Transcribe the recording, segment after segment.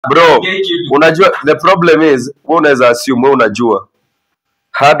Bro, unajua the problem is wewe unaweza assume wewe unajua.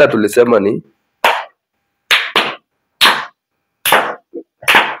 Hada tulisema ni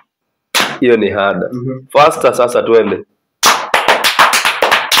hiyo ni hada. Faster sasa tuende.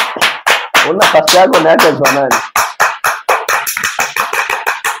 Una pasi yako na yake kwa nani?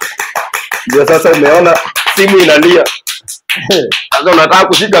 Ndio sasa umeona simu inalia. Sasa unataka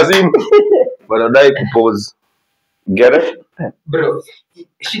kushika simu. Wanadai kupause. Get it? Bro,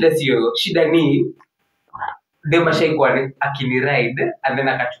 shida ni dema shaikwa akini ride and then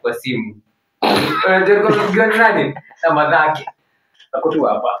akachukua simu. Unajua nani? Na madhaki. Akotu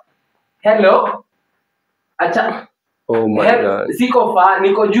hapa. Hello. Acha. Oh my god. Siko fa,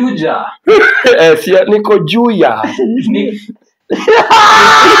 niko Juja. Niko Juja.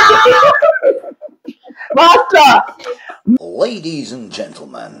 Basta. Ladies and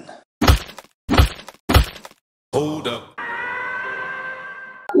gentlemen. Hold up.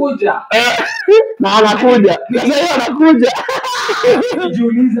 Kuja. Na anakuja. Sasa yeye anakuja.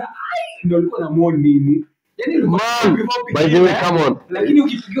 Nijiuliza, ndio ulikuwa na mod nini? Yaani ulikuwa By the way, come on. Lakini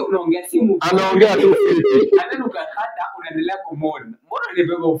ukipiga unaongea simu. Anaongea tu fiti. Na then ukakata unaendelea kumod. Mbona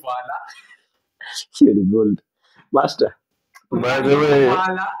nibeba ufala? Hiyo ni gold. Master. By the way,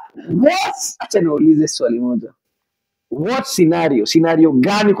 What? Acha niulize swali moja. What scenario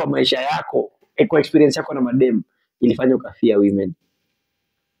gani kwa maisha yako, kwa experience yako na madem ilifanya ukafia women?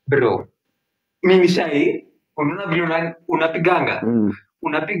 Bro, mimi shai, unaona vile unapiganga?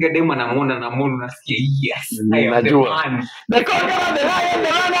 Unapiga demo na mona unasikia yes. Najua. The conqueror, the lion.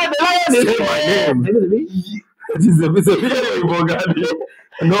 This is a wimbo gani?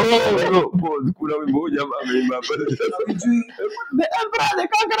 No, pause. Kuna wimbo moja ameimba hapa. The emperor, the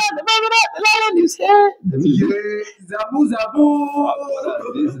conqueror, the lion is here. Zabu.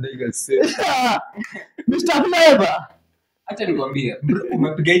 This nigga say. Mr. Flavor. Acha nikwambie,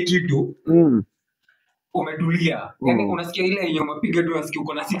 umepiga hii kitu. Umetulia. Yaani unasikia ile yenye umepiga tu unasikia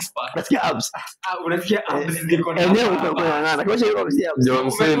uko na six pack. Nasikia abs. Unasikia abs ziko na. Enyewe utakuwa na kwa hiyo unasikia abs.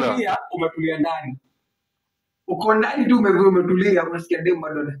 John Cena. Umetulia ndani. Uko ndani tu umetulia unasikia demo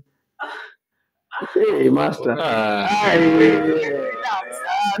bado. Hey master.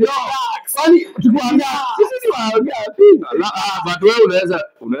 Kwani tukwambia sisi ni waongea but wewe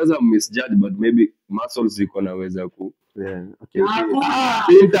unaweza misjudge but maybe muscles ziko naweza ku okay.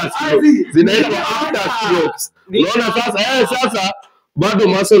 Zinaitwa after strokes. Unaona sasa bado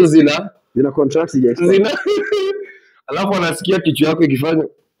muscles zina contract alafu anasikia kichwa yako ikifanya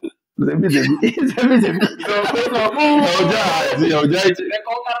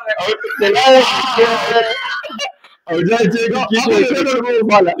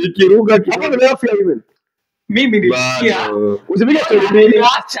ikiruka mimi nilisikia usipige story mbili.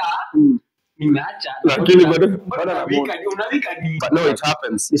 Nimeacha lakini bado unawika ni no it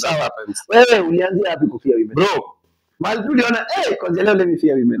happens. Wewe ulianzia wapi kufia women? Bro, mali tuliona kwanza leo let me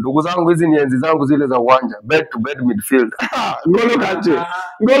fear women. ndugu zangu hizi ni enzi zangu zile za uwanja bed to bed midfield. Ngolo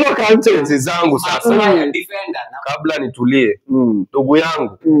Kante enzi zangu sasa. Defender Kabla nitulie ndugu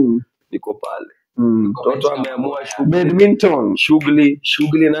yangu niko pale. Mtoto ameamua badminton shughuli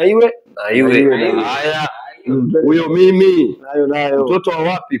na iwe haya huyo mimi nayo mtoto wa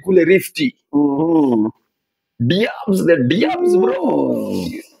wapi kule Rifty. Diabs bro.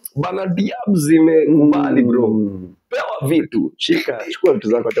 Bana Diabs zimekubali bro. Pewa vitu, chukua vitu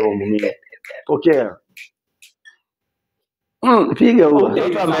zako hata mambo mingi. Pokea. Piga huo.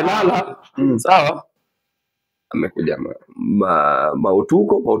 Mtoto amelala. Sawa. Amekuja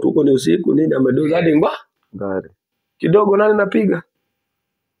mautuko ni usiku nini amedoza hadi ngari. Kidogo nani anapiga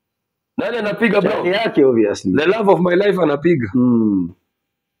bro? Yake obviously. The love of my life anapiga.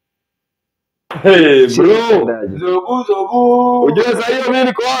 Hey bro. Zobu. Unajua sasa hiyo mimi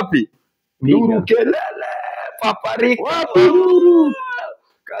niko wapi? Nuru kelele. Papariko. Wapi nuru?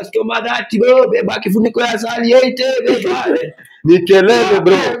 Customer that bro, beba kifuniko ya asali yote beba. Ni kelele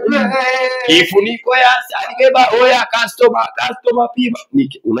bro. Kifuniko ya asali beba, oya customer piba.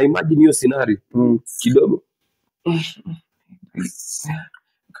 Una imagine hiyo scenario kidogo.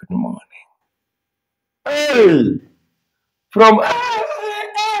 Good morning. Hey. From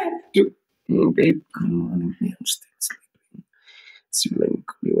to babe, good morning. I'm still sleeping. See you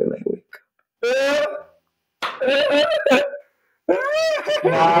when I wake up.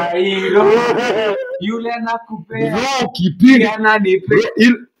 Yule anakupea. Bro, kipiga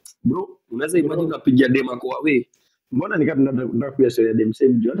bro, unaweza imagine unapigia dema kwa wewe. Mbona nataka kuya story ya dem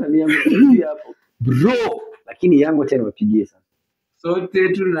same juu hata ni yangu hapo. Bro, lakini yangu tena wapigie sana. Sote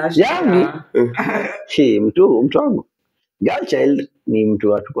tunashika. Mtu wangu. Girl child ni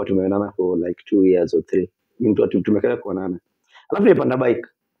mtu watu kwa tumeonana for like 2 years or 3. Ni mtu watu tumekaa kuonana. Alafu nipanda bike.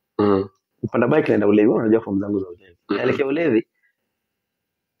 Upanda bike naenda ulevi, unajua form zangu za ulevi. Naelekea ulevi.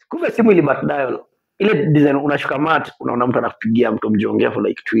 Kumbe simu ile back dial. Ile design unashuka mat, unaona mtu anakupigia, mtu mjongea for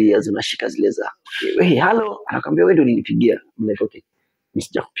like 2 years, unashika zile za. Hey, hello, anakuambia wewe ndio ulinipigia. Mnaita okay. Mimi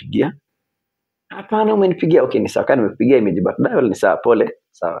sijakupigia. Hapana, umenipigia. Okay, ni sawa, kama nimepigia image back dial ni sawa, pole.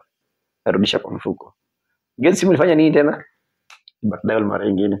 Sawa. Narudisha kwa mfuko. Gani simu ilifanya nini tena? Back dial mara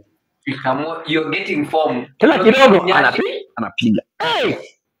nyingine. You're getting form. Tena kidogo anapiga. Hey!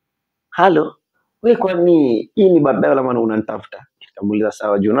 Hello. Wewe kwani hii ni back dial ama unanitafuta? Nikamuuliza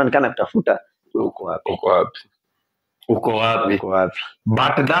sawa, juu unaona kana kutafuta uko wapi?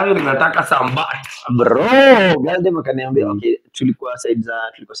 But dial inataka sambat. Bro, Galdem akaniambia okay, tulikuwa side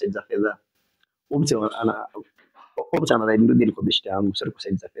za fedha. Umse ana ride ndio kwa beshte yangu, sio kwa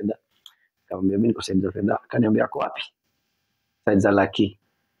side za fedha. Akamwambia mimi niko side za fedha. Akaniambia kwa wapi? Side za Lucky.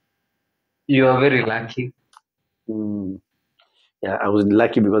 You are very lucky. Yeah, I was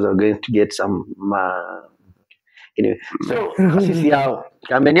lucky because I was going to get some anyway. So, sisi yao.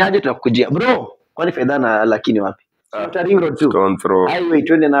 Kaambia ni aje tunakujia. Bro, kwani fedha na Lucky ni wapi? Outer Ring Road tu. Stone throw. Highway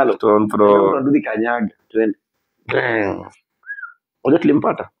twende nalo. Stone throw. Tunarudi Kanyaga. Twende. Ojo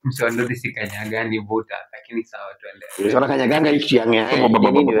tulimpata. Msondozi si Kanyaga ni Vuta, lakini sawa twende. Sasa Kanyaganga hichi yange.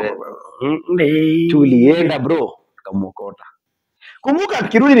 Tulienda bro, tukamwokota. Kumbuka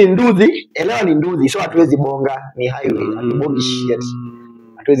tukirudi ni Nduthi, elewa ni Nduthi, so hatuwezi bonga, ni highway, hatubogi shit.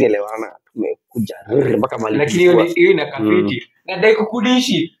 Hatuwezi elewana, tumekuja mpaka mali. Lakini hiyo ina kafiti. Nadai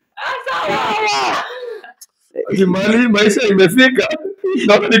kukudishi. Sawa. Kimali maisha imefika.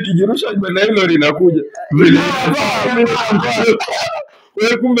 Naona nikijirusha mbele hilo linakuja.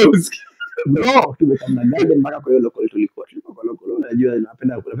 Wewe kumbe usikie. Bro, tumekanda Galdem mpaka kwa hiyo local tulikuwa kwa local, unajua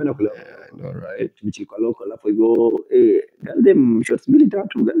napenda kule. Alright. Tumechiki kwa local hapo hivyo Galdem shots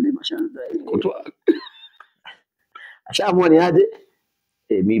 2-3 Galdem ashaanza kutoa. Ashaamua ni aje?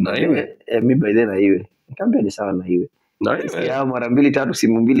 Mimi by then na iwe. Nikamwambia ni sawa na iwe. Ya mara 2-3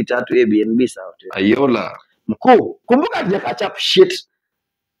 simu 2-3 Airbnb sawa tu. Ayola. Mkuu, kumbuka hatuja catch up shit.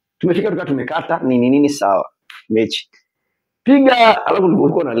 Tumefika tuka tumekata nini sawa. Mechi. Piga alafu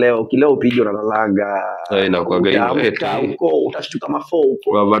ulikuwa na leo, kileo upige unalalanga. Inakuwa game huko utashtuka mafo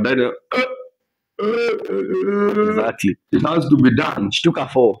huko. Kwa baadaye Exactly. It has to be done. Shtuka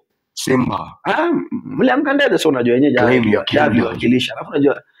 4. Simba. Mliamka ndege so unajua yenyewe jana wakilisha. Alafu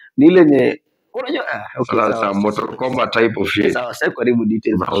unajua ni ile yenye unajua sasa Mortal Kombat type of shit. Sawa, sasa karibu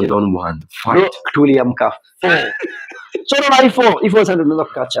details. Round 1. Fight. Tuliamka 4. So na ifo sasa tunaweza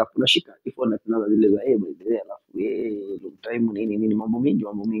catch up. Unashika ifo na tunaanza zile za by the way alafu long time nini mambo mingi.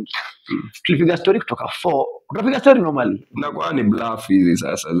 Tulipiga story kutoka 4. Tunapiga story normally. Na kwa ni bluff hizi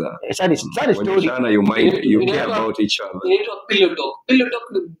sasa za. Sasa story. You care about each other. Pillow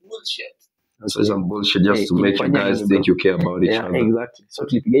talk the bullshit. That's some bullshit just to make you guys think you care about each other. Exactly. So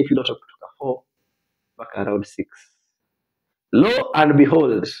tulipiga pillow talk kutoka 4 mpaka around 6. Lo and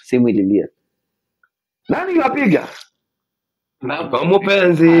behold, simu ililia. Nani wapiga?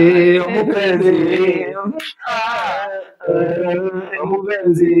 Mpenzi.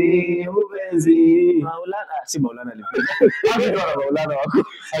 Maulana, si Maulana alipiga. Hapo Maulana wako.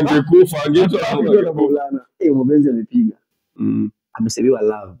 Angekufa Angetoa Maulana. Mpenzi amepiga. Amesebiwa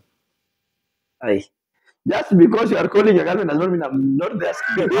love. Ai. Just because you are calling your girlfriend does not mean I'm not there.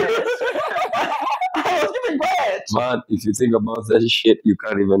 I was keeping quiet. Man, if you think about that shit, you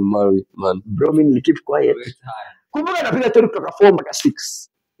can't even marry, man. Bro, mimi keep quiet. Kumbuka napiga story kutoka 4 mpaka 6.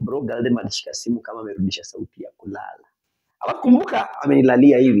 Bro, Galdem alishika simu kama amerudisha sauti ya kulala. Alafu kumbuka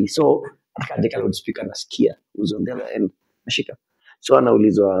amenilalia hivi. So, akaandika loudspeaker nasikia. Who's on the other end. Nashika. So,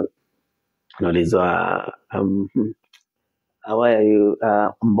 anaulizwa how are you?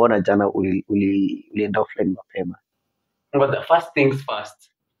 Mbona jana ulienda offline mapema? But the first things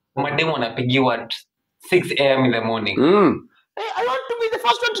first. Mademo anapigiwa at 6 a.m. in the morning. Hey, I want to be the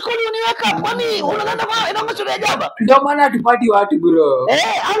first one to call you when you wake up. Kwani unalala kwa inaomba sura ya jaba? Ndio maana tupati watu bro.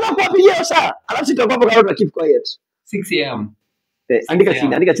 Ana kuwapigia saa. Alafu sitakuwa kwa na keep quiet. 6 a.m.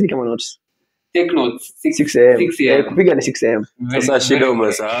 Andika chini kama notes. Take notes. 6 a.m. Kupiga ni 6 a.m. Sasa shida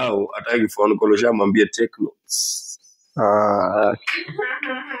umesahau, hataki phone call ushamwambia take notes.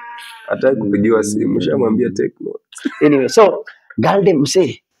 Hataki kupigiwa simu ushamwambia take notes. Anyway, so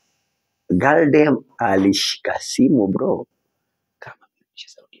Galdem alishika simu bro. Kama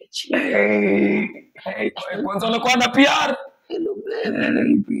sauti ya chini. Hey, kwanza unakuwa na PR. Hello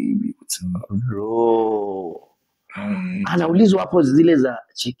baby. What's up bro? Anaulizwa hapo zile za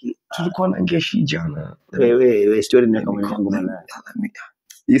cheki. Tulikuwa na ngeshi jana. Wewe story ni kama yangu bana.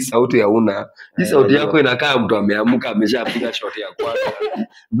 Hii sauti hauna. Hii sauti yako inakaa mtu ameamka ameshapiga shot ya kwanza.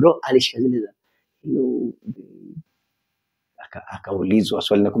 Bro alishika zile za hello baby. akaulizwa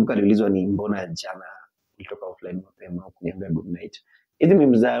swali, nakumbuka aliulizwa ni mbona jana ulitoka offline mapema kuniambia good night. Hizi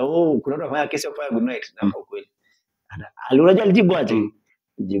mimza kuna watu wanafanya kesi ya kufanya good night na kweli. Unajua alijibu aje?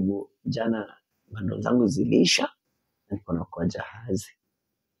 Jibu jana bando zangu zilisha niko na kwa jahazi.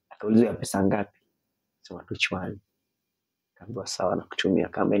 Akaulizwa ya pesa ngapi? Sema tu chwani. Kaambiwa sawa na kutumia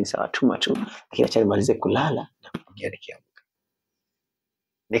kama ni sawa tuma tu. Kiacha nimalize kulala na kupigia nikiamka.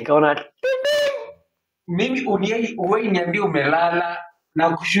 Nikaona mimi uwe niambie umelala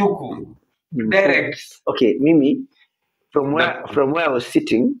na kushuku direct. Okay, mimi from where I was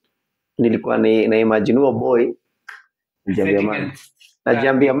sitting nilikuwa na imagine huo boy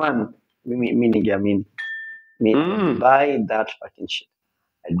najiambia man mimi ningeamini buy that fucking shit.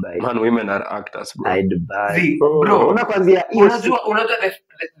 I'd buy it. Man, women are actors, bro. I'd buy. See, bro, unakwambia unajua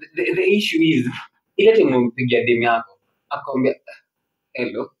the issue is ile tumempigia demu yako akwambia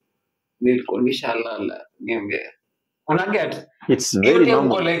hello nilikuwa nishalala niambie unaget it's very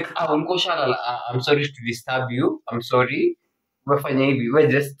normal like ulikuwa shalala I'm sorry to disturb you, I'm sorry umefanya hivi, we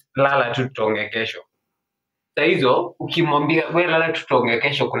just lala tu tutonge kesho. Sasa hizo ukimwambia we lala tu tutonge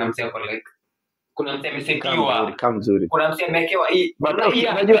kesho, kuna msee hapo like kuna msee amesetiwa kama nzuri, kuna msee amewekewa hii.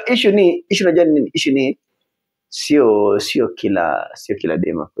 Unajua issue unajua nini? Issue ni sio kila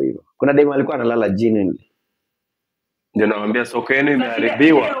dema kwa hivyo. Kuna dema alikuwa analala genuinely. Ndio naambia soko yenu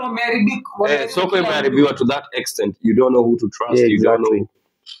imeharibiwa. Soko imeharibiwa to that extent. You don't know who to trust. Yeah, you don't know.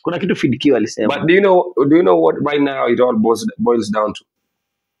 Kuna kitu Fidikio alisema. But do you know what right now it all boils down to?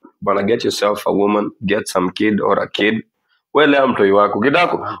 Bana, get yourself a woman, get some kid or a kid. Wewe mtoi wako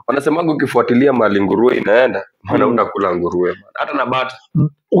kidako wanasemaga ukifuatilia mali nguruwe inaenda maana unakula nguruwe hata na bata.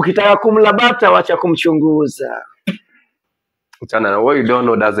 Ukitaka kumla bata wacha kumchunguza. Uchana na what you don't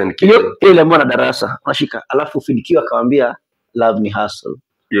know doesn't kill. Ile mbona darasa unashika alafu Fidikio akamwambia love ni hustle.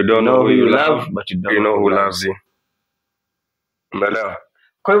 You don't know who you love but you don't know who loves you. Umeelewa?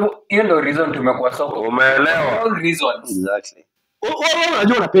 Kwa hivyo hiyo ndio reason tumekuwa soko. Umeelewa? All reasons. Exactly. Wewe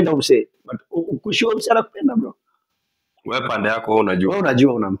unajua unapenda msee but ukushua msee anakupenda bro. Wewe pande yako unajua. Wewe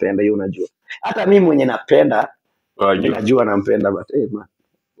unajua unampenda, hiyo unajua. Hata mimi mwenye napenda najua nampenda but man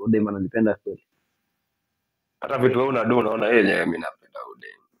udem ananipenda kweli. Hata vitu wewe unadua unaona yeye mimi napenda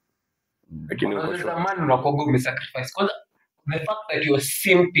udem. Lakini uko sure man unakogo umesacrifice kwanza the fact that you are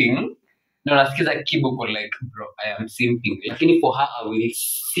simping na unasikiza Kibuko like bro I am simping lakini for her I will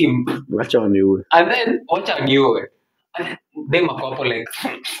simp. Wacha waniue. And then wacha waniue. Dem hapo like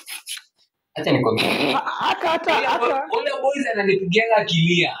acha nikwambie hata wale boys ananipigianga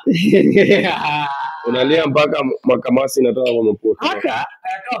akilia. Unalia mpaka makamasi inatoka kwa mapua. Haka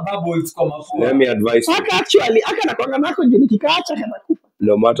anatoa bubbles kwa mapua. Let me advise you. Haka actually anakwanga nako ndio nikikaacha kanakufa.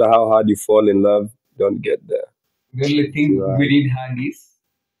 No matter how hard you fall in love, don't get there. The only thing we need hand is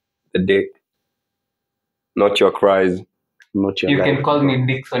the dick. Not your cries. Not your you life. Can call me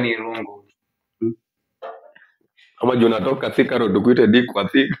Dickson Irungu. Kama juu unatoka Thika Road ukuite Dick kwa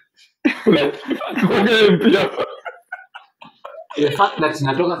Thika. The fact that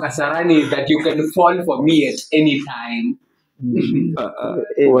natoka Kasarani is that you can fall for me at any time.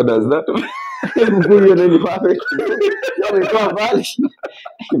 What does that mean? Mkuyo ndio perfect. Umetoa bali.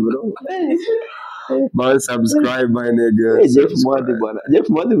 Bro. Bye, subscribe my nigga. Jeff Mwadi bwana. Jeff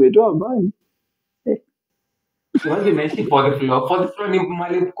Mwadi umetoa bali. Mwadi naishi for the floor ni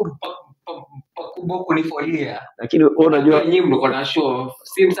mali kubwa kunifolia. Lakini unajua nyinyi mko na show.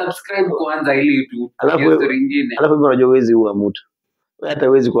 Subscribe kwanza ili tu story nyingine. Alafu unajua huwezi huwa mtu. Wewe hata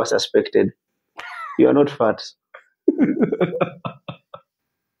huwezi kuwa suspected. You are not fat.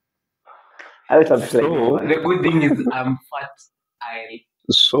 So, the good thing is I'm fat.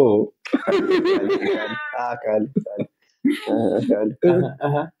 So kali.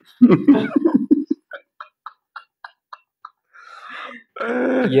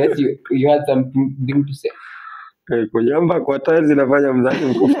 Yes, you had something to say. Kunyamba kwa tiles inafanya mzaki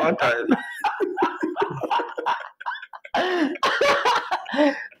mkufata.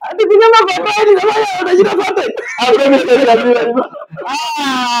 Ati kunyamba kwa tiles inafanya unajinafata.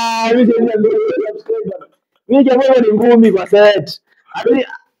 Mimi jamaa ni ngumi kwa set.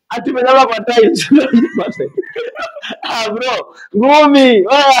 Ati kunyamba kwa tiles. Bro, ngumi.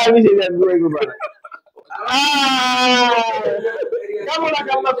 Mimi sijui ngumi bana. Kama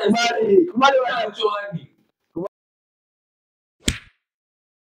unakamba kubali. Kubali wanachoani.